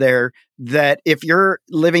out there that if you're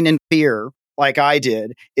living in fear like I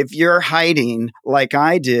did, if you're hiding like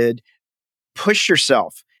I did, push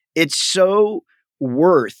yourself. It's so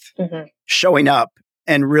worth showing up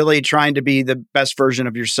and really trying to be the best version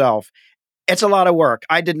of yourself. It's a lot of work.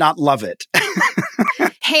 I did not love it.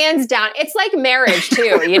 Hands down. It's like marriage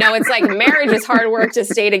too. It's like marriage is hard work to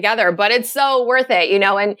stay together, but it's so worth it,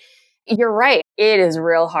 and you're right. It is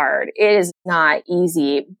real hard. It is not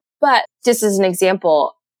easy. But just as an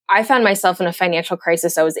example, I found myself in a financial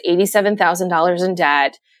crisis. I was $87,000 in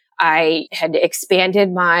debt. I had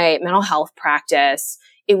expanded my mental health practice.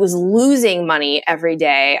 It was losing money every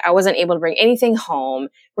day. I wasn't able to bring anything home.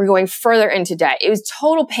 We're going further into debt. It was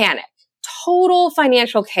total panic, total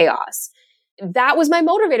financial chaos. That was my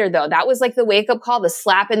motivator though. That was like the wake up call, the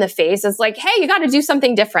slap in the face. It's like, hey, you got to do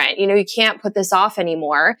something different. You can't put this off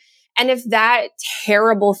anymore. And if that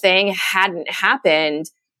terrible thing hadn't happened,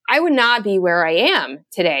 I would not be where I am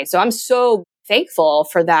today. So I'm so thankful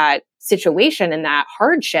for that situation and that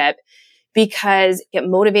hardship, because it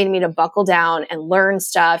motivated me to buckle down and learn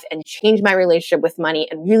stuff and change my relationship with money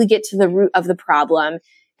and really get to the root of the problem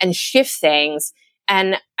and shift things.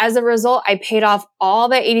 And as a result, I paid off all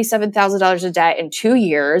that $87,000 of debt in 2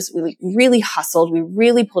 years. We really hustled. We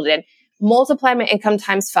really pulled it in, multiplied my income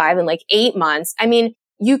times 5 in like 8 months. I mean,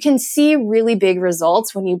 you can see really big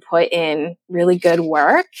results when you put in really good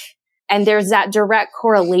work. And there's that direct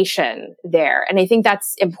correlation there. And I think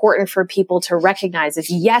that's important for people to recognize is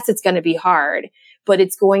yes, it's going to be hard, but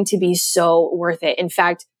it's going to be so worth it. In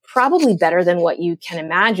fact, probably better than what you can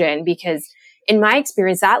imagine, because in my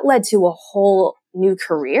experience, that led to a whole new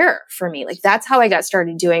career for me. Like that's how I got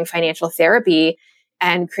started doing financial therapy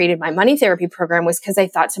and created my money therapy program, was because I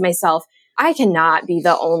thought to myself, I cannot be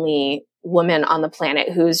the only woman on the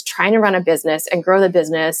planet who's trying to run a business and grow the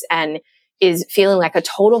business and is feeling like a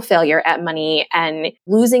total failure at money and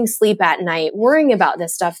losing sleep at night, worrying about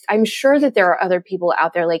this stuff. I'm sure that there are other people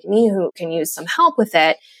out there like me who can use some help with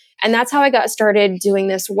it. And that's how I got started doing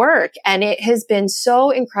this work. And it has been so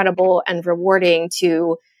incredible and rewarding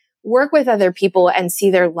to work with other people and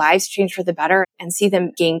see their lives change for the better and see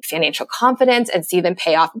them gain financial confidence and see them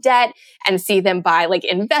pay off debt and see them buy like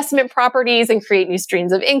investment properties and create new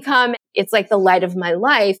streams of income. It's like the light of my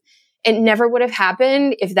life. It never would have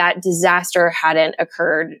happened if that disaster hadn't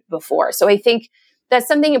occurred before. So I think that's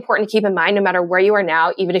something important to keep in mind. No matter where you are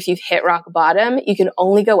now, even if you've hit rock bottom, you can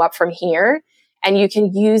only go up from here. And you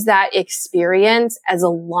can use that experience as a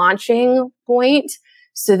launching point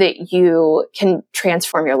so that you can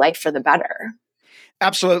transform your life for the better.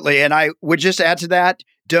 Absolutely. And I would just add to that,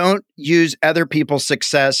 don't use other people's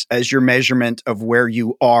success as your measurement of where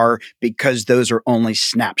you are, because those are only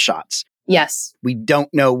snapshots. Yes. We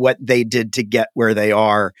don't know what they did to get where they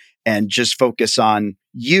are, and just focus on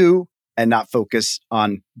you and not focus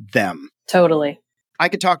on them. Totally. I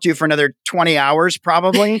could talk to you for another 20 hours,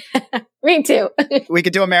 probably. Me too. We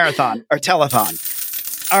could do a marathon or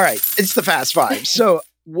telethon. All right. It's the Fast Five. So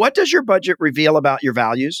what does your budget reveal about your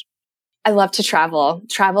values? I love to travel.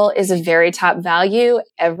 Travel is a very top value.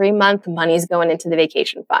 Every month, money's going into the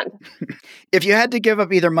vacation fund. If you had to give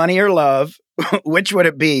up either money or love, which would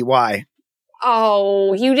it be? Why?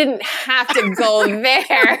 Oh, you didn't have to go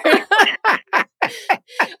there.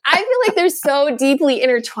 I feel like they're so deeply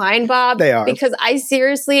intertwined, Bob. They are. Because I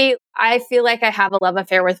feel like I have a love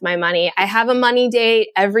affair with my money. I have a money date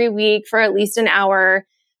every week for at least an hour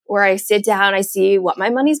where I sit down, I see what my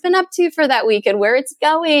money's been up to for that week and where it's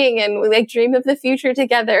going, and we like dream of the future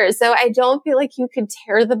together. So I don't feel like you could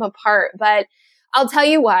tear them apart. But I'll tell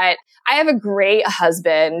you what, I have a great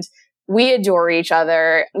husband. We adore each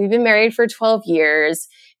other. We've been married for 12 years.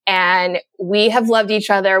 And we have loved each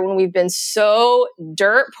other when we've been so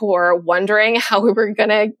dirt poor, wondering how we were going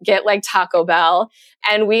to get like Taco Bell.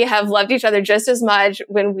 And we have loved each other just as much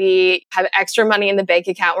when we have extra money in the bank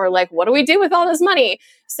account. We're like, what do we do with all this money?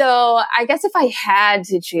 So I guess if I had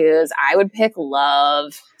to choose, I would pick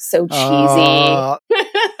love. So cheesy.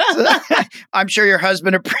 I'm sure your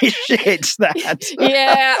husband appreciates that.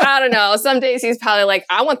 Yeah, I don't know. Some days he's probably like,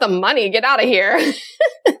 I want the money. Get out of here.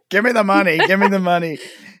 Give me the money. Give me the money.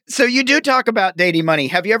 So you do talk about dating money.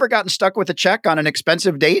 Have you ever gotten stuck with a check on an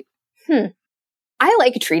expensive date? I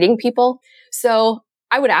like treating people. So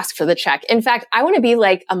I would ask for the check. In fact, I want to be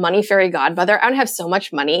like a money fairy godmother. I want to have so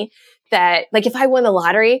much money that like if I won the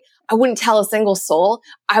lottery, I wouldn't tell a single soul.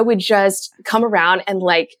 I would just come around and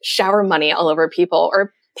like shower money all over people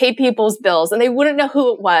or pay people's bills, and they wouldn't know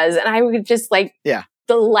who it was. And I would just like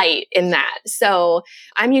delight in that. So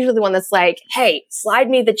I'm usually the one that's like, hey, slide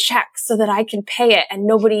me the check so that I can pay it and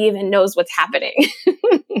nobody even knows what's happening.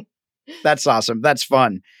 That's awesome. That's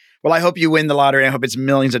fun. Well, I hope you win the lottery. I hope it's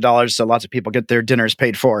millions of dollars so lots of people get their dinners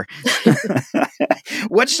paid for.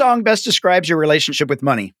 What song best describes your relationship with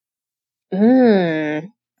money? That's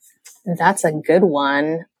a good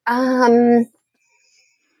one.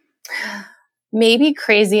 Maybe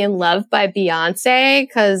Crazy in Love by Beyonce,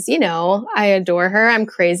 because, you know, I adore her. I'm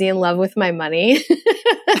crazy in love with my money.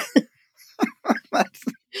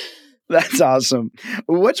 That's awesome.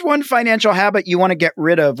 What's one financial habit you want to get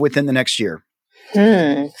rid of within the next year?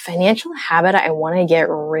 Financial habit I want to get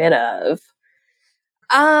rid of.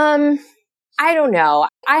 I don't know.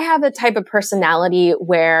 I have a type of personality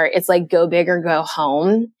where it's like go big or go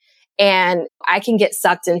home. And I can get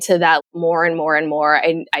sucked into that more and more and more.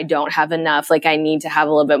 I don't have enough. Like I need to have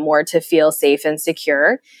a little bit more to feel safe and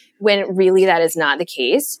secure, when really that is not the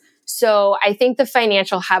case. So I think the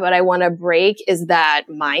financial habit I want to break is that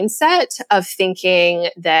mindset of thinking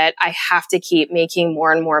that I have to keep making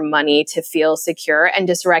more and more money to feel secure, and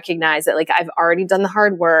just recognize that like I've already done the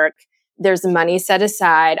hard work. There's money set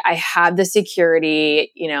aside. I have the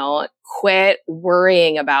security, you know, quit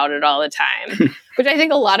worrying about it all the time, which I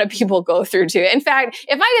think a lot of people go through too. In fact,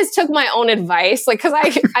 if I just took my own advice, like, cause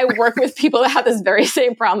I work with people that have this very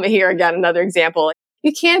same problem. Here again, another example.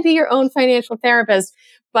 You can't be your own financial therapist,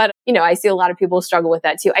 but you know, I see a lot of people struggle with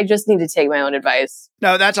that too. I just need to take my own advice.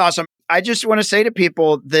 No, that's awesome. I just want to say to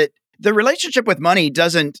people that the relationship with money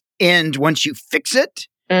doesn't end once you fix it.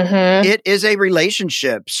 It is a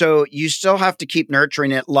relationship. So you still have to keep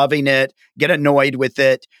nurturing it, loving it, get annoyed with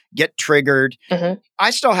it, get triggered.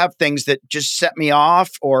 I still have things that just set me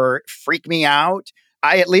off or freak me out.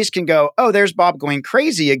 I at least can go, oh, there's Bob going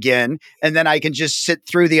crazy again. And then I can just sit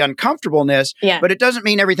through the uncomfortableness. But it doesn't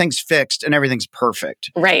mean everything's fixed and everything's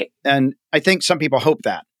perfect. Right. And I think some people hope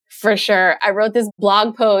that. For sure. I wrote this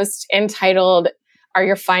blog post entitled, Are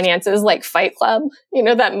Your Finances Like Fight Club? You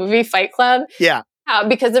know that movie Fight Club? Yeah.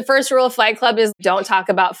 Because the first rule of Fight Club is don't talk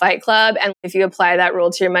about Fight Club. And if you apply that rule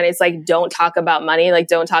to your money, it's like, don't talk about money, like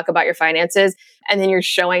don't talk about your finances. And then you're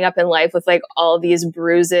showing up in life with like all these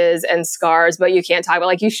bruises and scars, but you can't talk about,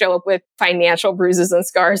 like, you show up with financial bruises and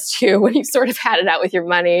scars too, when you sort of had it out with your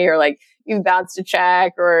money, or like you bounced a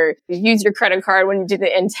check or you used your credit card when you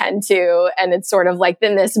didn't intend to. And it's sort of like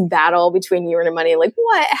then this battle between you and your money, like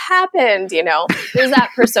what happened? You know, there's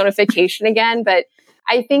that personification again, but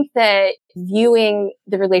I think that viewing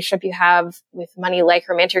the relationship you have with money like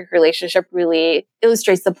romantic relationship really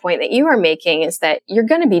illustrates the point that you are making, is that you're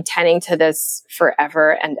going to be tending to this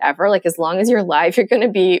forever and ever. Like as long as you're alive, you're going to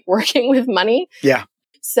be working with money. Yeah.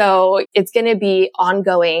 So it's going to be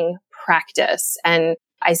ongoing practice. And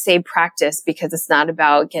I say practice because it's not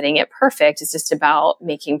about getting it perfect. It's just about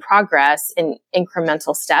making progress in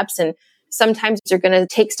incremental steps. And sometimes you're going to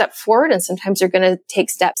take steps forward and sometimes you're going to take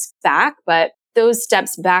steps back. But those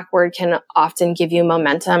steps backward can often give you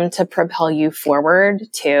momentum to propel you forward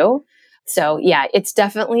too. So yeah, it's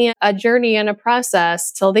definitely a journey and a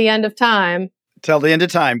process till the end of time. Till the end of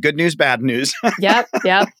time. Good news, bad news. Yep.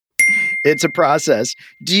 It's a process.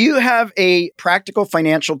 Do you have a practical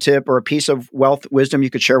financial tip or a piece of wealth wisdom you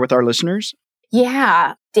could share with our listeners?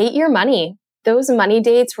 Yeah. Date your money. Those money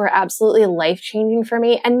dates were absolutely life-changing for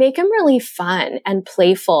me, and make them really fun and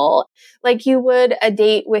playful, like you would a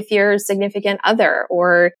date with your significant other,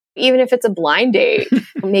 or even if it's a blind date,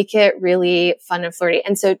 make it really fun and flirty.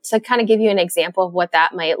 And so to kind of give you an example of what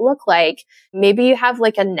that might look like, maybe you have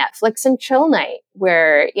like a Netflix and chill night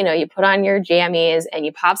where, you put on your jammies and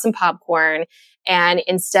you pop some popcorn. And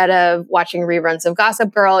instead of watching reruns of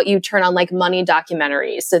Gossip Girl, you turn on like money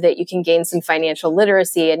documentaries so that you can gain some financial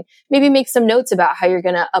literacy and maybe make some notes about how you're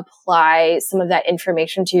going to apply some of that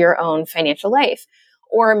information to your own financial life.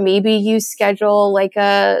 Or maybe you schedule like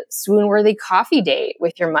a swoon-worthy coffee date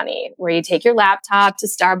with your money, where you take your laptop to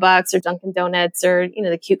Starbucks or Dunkin' Donuts or,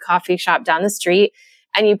 the cute coffee shop down the street,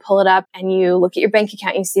 and you pull it up and you look at your bank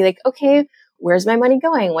account and you see like, okay, where's my money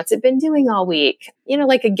going? What's it been doing all week?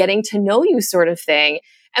 Like a getting to know you sort of thing.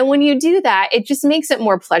 And when you do that, it just makes it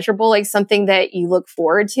more pleasurable, like something that you look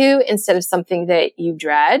forward to instead of something that you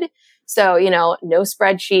dread. So, no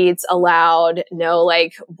spreadsheets allowed, no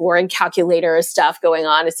like boring calculator stuff going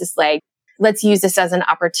on. It's just like, let's use this as an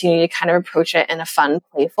opportunity to kind of approach it in a fun,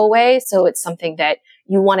 playful way. So it's something that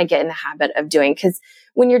you want to get in the habit of doing. Because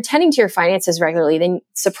when you're tending to your finances regularly, then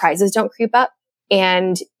surprises don't creep up.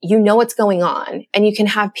 And you know what's going on, and you can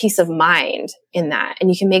have peace of mind in that,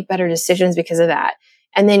 and you can make better decisions because of that.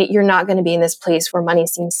 And then you're not going to be in this place where money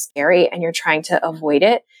seems scary and you're trying to avoid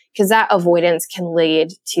it, because that avoidance can lead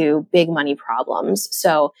to big money problems.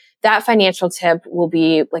 So that financial tip will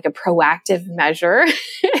be like a proactive measure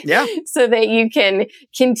so that you can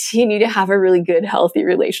continue to have a really good, healthy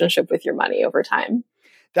relationship with your money over time.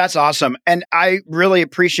 That's awesome. And I really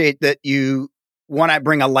appreciate that you want to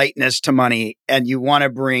bring a lightness to money and you want to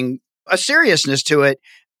bring a seriousness to it,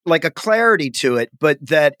 like a clarity to it, but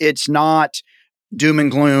that it's not doom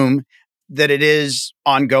and gloom, that it is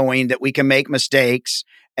ongoing, that we can make mistakes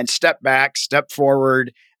and step back, step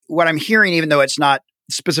forward. What I'm hearing, even though it's not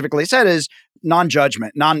specifically said, is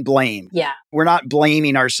non-judgment, non-blame. Yeah. We're not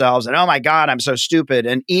blaming ourselves and, oh my God, I'm so stupid.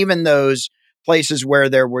 And even those places where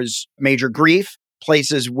there was major grief,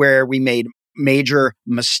 places where we made major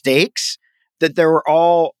mistakes, that there were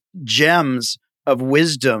all gems of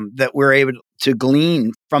wisdom that we're able to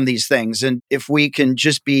glean from these things. And if we can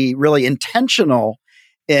just be really intentional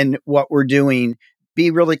in what we're doing,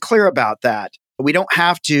 be really clear about that. We don't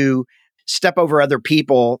have to step over other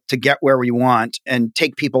people to get where we want and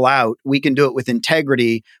take people out. We can do it with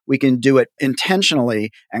integrity. We can do it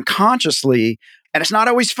intentionally and consciously. And it's not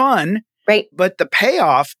always fun, right? But the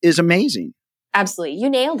payoff is amazing. Absolutely.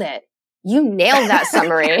 You nailed it. You nailed that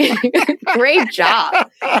summary. Great job.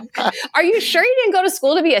 Are you sure you didn't go to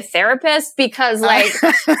school to be a therapist? Because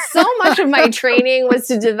so much of my training was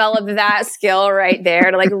to develop that skill right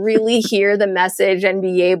there, to like really hear the message and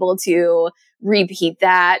be able to repeat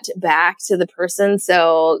that back to the person.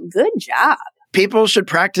 So good job. People should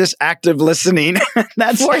practice active listening.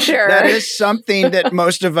 That's for sure. That is something that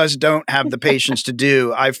most of us don't have the patience to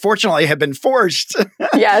do. I fortunately have been forced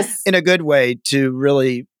yes, in a good way to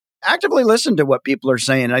really actively listen to what people are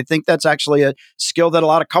saying. And I think that's actually a skill that a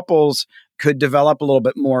lot of couples could develop a little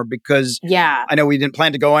bit more, because I know we didn't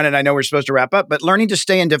plan to go on and I know we're supposed to wrap up, but learning to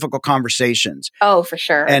stay in difficult conversations. Oh, for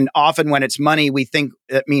sure. And often when it's money, we think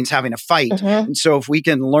it means having a fight. Mm-hmm. And so if we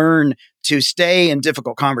can learn to stay in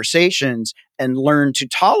difficult conversations and learn to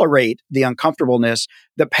tolerate the uncomfortableness,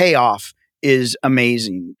 the payoff is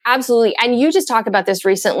amazing. Absolutely. And you just talked about this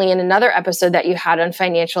recently in another episode that you had on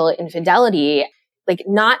financial infidelity. Like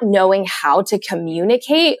not knowing how to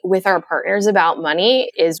communicate with our partners about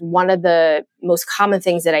money is one of the most common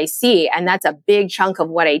things that I see. And that's a big chunk of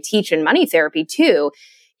what I teach in money therapy too,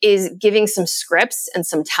 is giving some scripts and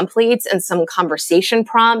some templates and some conversation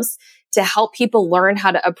prompts to help people learn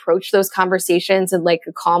how to approach those conversations in like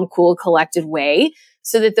a calm, cool, collected way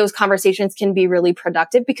so that those conversations can be really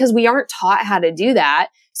productive, because we aren't taught how to do that.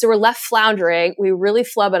 So we're left floundering. We really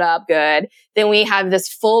flub it up good. Then we have this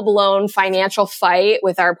full blown financial fight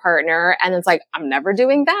with our partner. And it's like, I'm never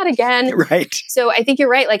doing that again. Right. So I think you're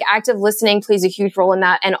right. Like, active listening plays a huge role in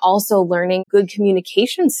that. And also learning good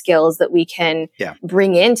communication skills that we can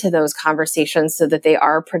bring into those conversations so that they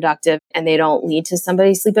are productive and they don't lead to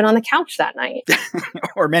somebody sleeping on the couch that night.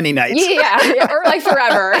 Or many nights. Yeah. Or like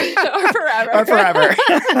forever. Or forever.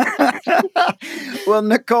 Well,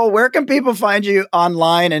 Nicole, where can people find you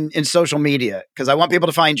online and in social media? Because I want people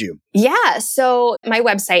to find you. Yeah. So my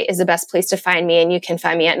website is the best place to find me, and you can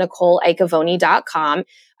find me at NicoleIacovoni.com.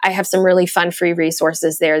 I have some really fun free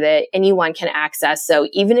resources there that anyone can access. So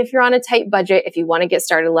even if you're on a tight budget, if you want to get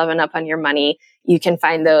started leveling up on your money, you can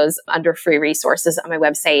find those under free resources on my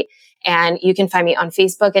website. And you can find me on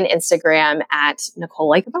Facebook and Instagram at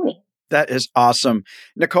Nicole Iacovoni. That is awesome.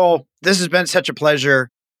 Nicole, this has been such a pleasure.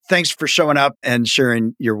 Thanks for showing up and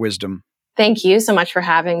sharing your wisdom. Thank you so much for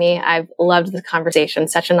having me. I've loved the conversation.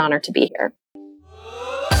 Such an honor to be here.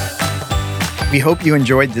 We hope you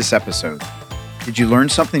enjoyed this episode. Did you learn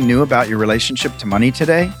something new about your relationship to money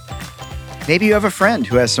today? Maybe you have a friend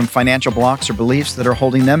who has some financial blocks or beliefs that are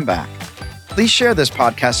holding them back. Please share this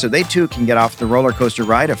podcast so they too can get off the roller coaster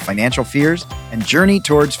ride of financial fears and journey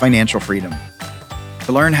towards financial freedom.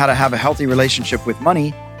 To learn how to have a healthy relationship with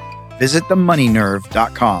money, visit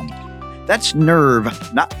themoneynerve.com. That's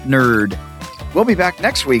nerve, not nerd. We'll be back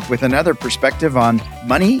next week with another perspective on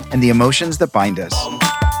money and the emotions that bind us.